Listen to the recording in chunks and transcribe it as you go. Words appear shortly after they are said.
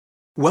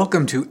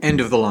Welcome to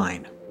End of the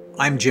Line.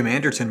 I'm Jim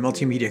Anderton,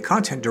 Multimedia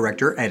Content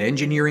Director at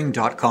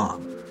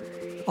Engineering.com.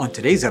 On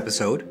today's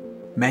episode,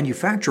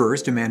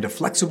 manufacturers demand a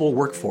flexible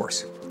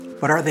workforce,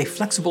 but are they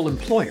flexible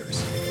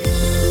employers?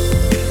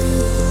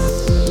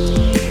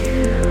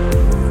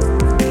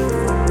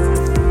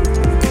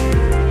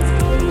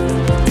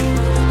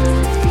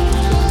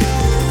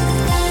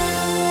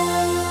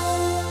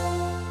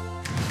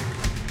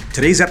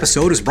 Today's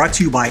episode is brought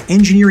to you by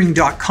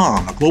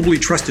Engineering.com, a globally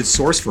trusted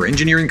source for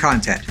engineering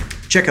content.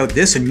 Check out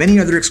this and many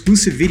other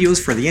exclusive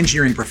videos for the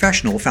engineering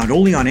professional found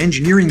only on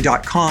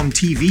Engineering.com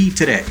TV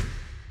today.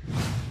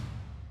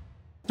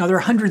 Now, there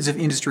are hundreds of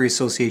industry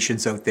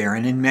associations out there,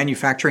 and in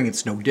manufacturing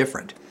it's no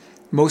different.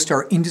 Most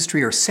are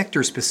industry or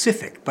sector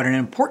specific, but an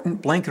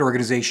important blanket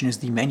organization is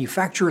the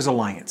Manufacturers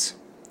Alliance.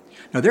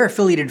 Now, their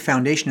affiliated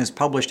foundation has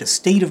published a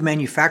State of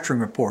Manufacturing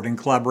report in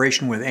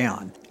collaboration with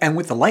Aon. And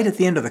with the light at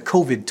the end of the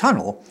COVID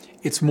tunnel,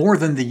 it's more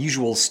than the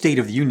usual State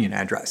of the Union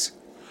address.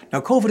 Now,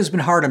 COVID has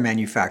been hard on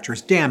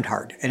manufacturers, damned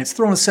hard, and it's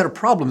thrown a set of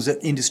problems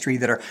at the industry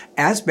that are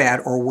as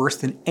bad or worse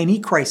than any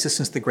crisis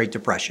since the Great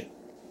Depression.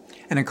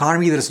 An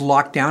economy that is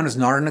locked down is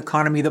not an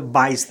economy that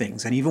buys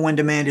things, and even when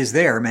demand is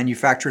there,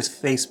 manufacturers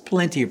face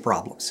plenty of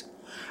problems.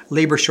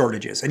 Labor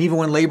shortages, and even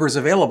when labor is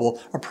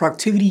available, a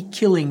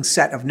productivity-killing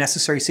set of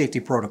necessary safety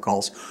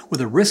protocols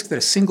with a risk that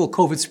a single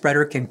COVID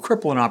spreader can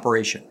cripple an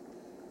operation.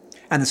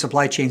 And the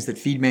supply chains that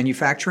feed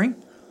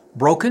manufacturing?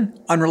 Broken,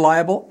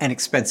 unreliable, and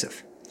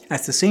expensive.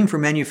 That's the same for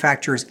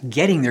manufacturers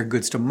getting their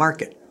goods to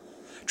market.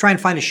 Try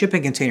and find a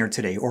shipping container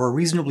today or a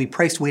reasonably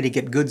priced way to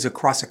get goods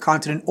across a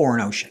continent or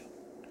an ocean.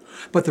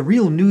 But the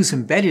real news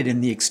embedded in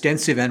the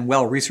extensive and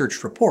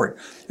well-researched report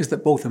is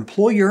that both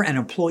employer and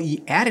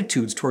employee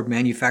attitudes toward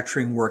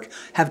manufacturing work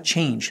have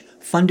changed,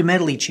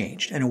 fundamentally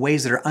changed, and in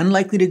ways that are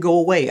unlikely to go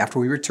away after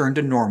we return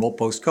to normal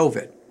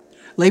post-COVID.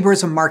 Labor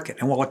is a market,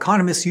 and while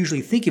economists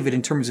usually think of it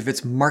in terms of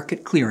its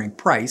market clearing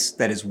price,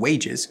 that is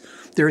wages,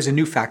 there is a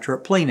new factor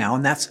at play now,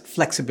 and that's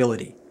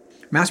flexibility.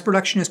 Mass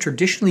production has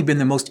traditionally been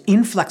the most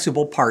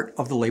inflexible part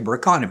of the labor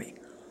economy.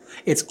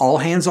 It's all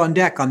hands on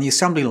deck on the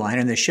assembly line,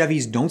 and the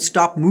Chevys don't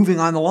stop moving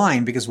on the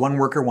line because one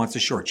worker wants a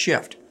short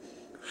shift.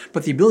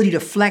 But the ability to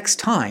flex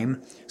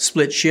time,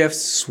 split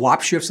shifts,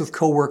 swap shifts with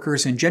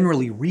coworkers, and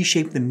generally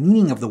reshape the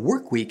meaning of the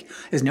work week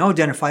is now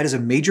identified as a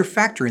major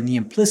factor in the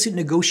implicit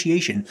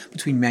negotiation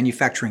between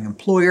manufacturing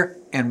employer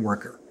and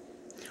worker.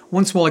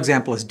 One small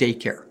example is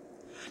daycare.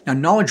 Now,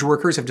 knowledge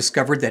workers have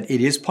discovered that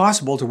it is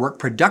possible to work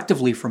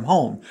productively from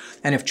home,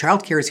 and if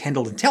childcare is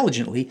handled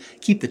intelligently,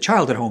 keep the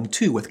child at home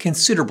too, with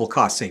considerable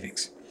cost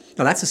savings.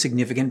 Now, that's a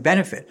significant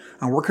benefit,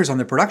 and workers on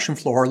the production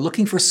floor are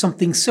looking for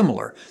something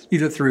similar,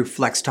 either through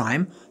flex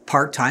time,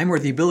 part-time, or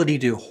the ability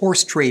to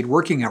horse trade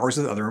working hours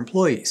with other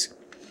employees.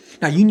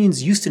 Now,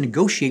 unions used to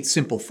negotiate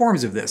simple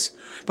forms of this,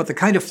 but the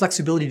kind of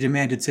flexibility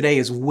demanded today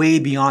is way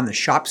beyond the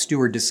shop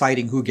steward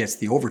deciding who gets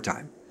the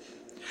overtime.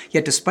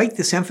 Yet despite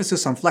this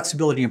emphasis on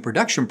flexibility in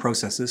production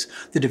processes,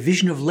 the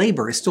division of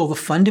labor is still the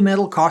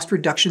fundamental cost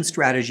reduction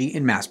strategy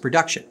in mass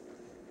production.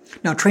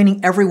 Now,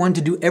 training everyone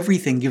to do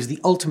everything gives the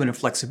ultimate of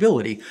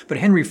flexibility, but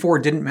Henry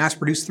Ford didn't mass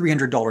produce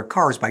 $300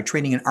 cars by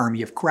training an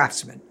army of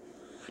craftsmen.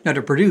 Now,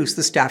 to produce,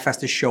 the staff has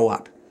to show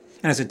up.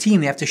 And as a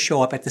team, they have to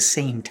show up at the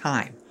same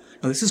time.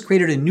 Now, this has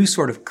created a new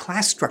sort of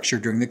class structure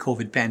during the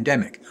COVID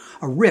pandemic,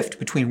 a rift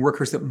between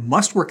workers that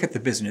must work at the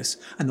business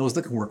and those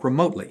that can work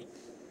remotely.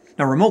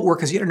 Now, remote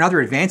work is yet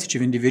another advantage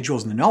of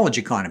individuals in the knowledge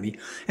economy,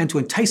 and to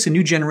entice a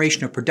new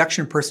generation of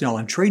production personnel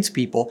and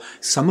tradespeople,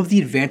 some of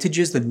the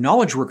advantages the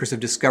knowledge workers have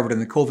discovered in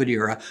the COVID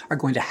era are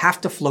going to have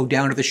to flow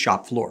down to the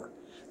shop floor.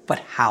 But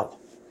how?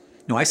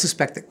 Now, I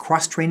suspect that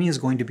cross-training is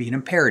going to be an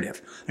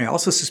imperative, and I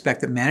also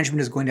suspect that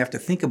management is going to have to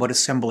think about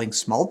assembling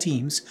small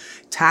teams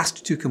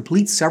tasked to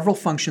complete several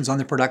functions on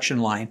the production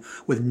line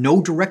with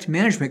no direct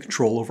management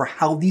control over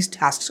how these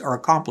tasks are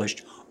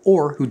accomplished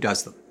or who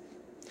does them.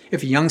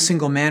 If a young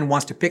single man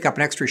wants to pick up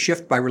an extra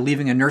shift by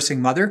relieving a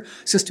nursing mother,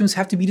 systems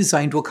have to be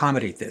designed to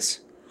accommodate this.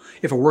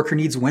 If a worker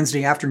needs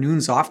Wednesday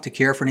afternoons off to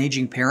care for an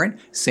aging parent,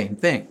 same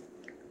thing.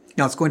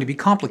 Now, it's going to be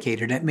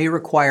complicated, and it may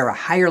require a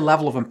higher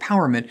level of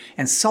empowerment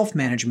and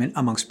self-management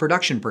amongst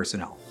production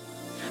personnel.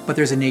 But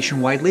there's a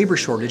nationwide labor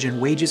shortage, and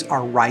wages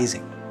are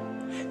rising.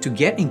 To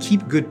get and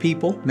keep good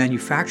people,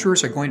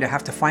 manufacturers are going to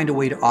have to find a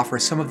way to offer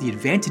some of the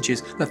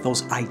advantages that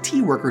those IT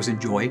workers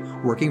enjoy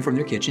working from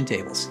their kitchen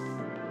tables.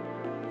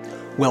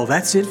 Well,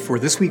 that's it for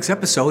this week's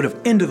episode of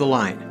End of the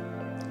Line.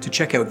 To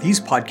check out these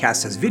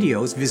podcasts as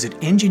videos, visit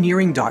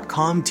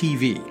Engineering.com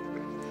TV.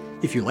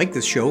 If you like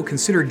this show,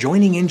 consider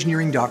joining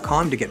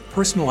Engineering.com to get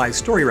personalized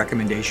story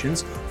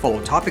recommendations,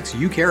 follow topics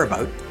you care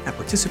about, and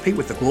participate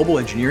with the global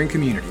engineering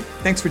community.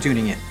 Thanks for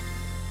tuning in.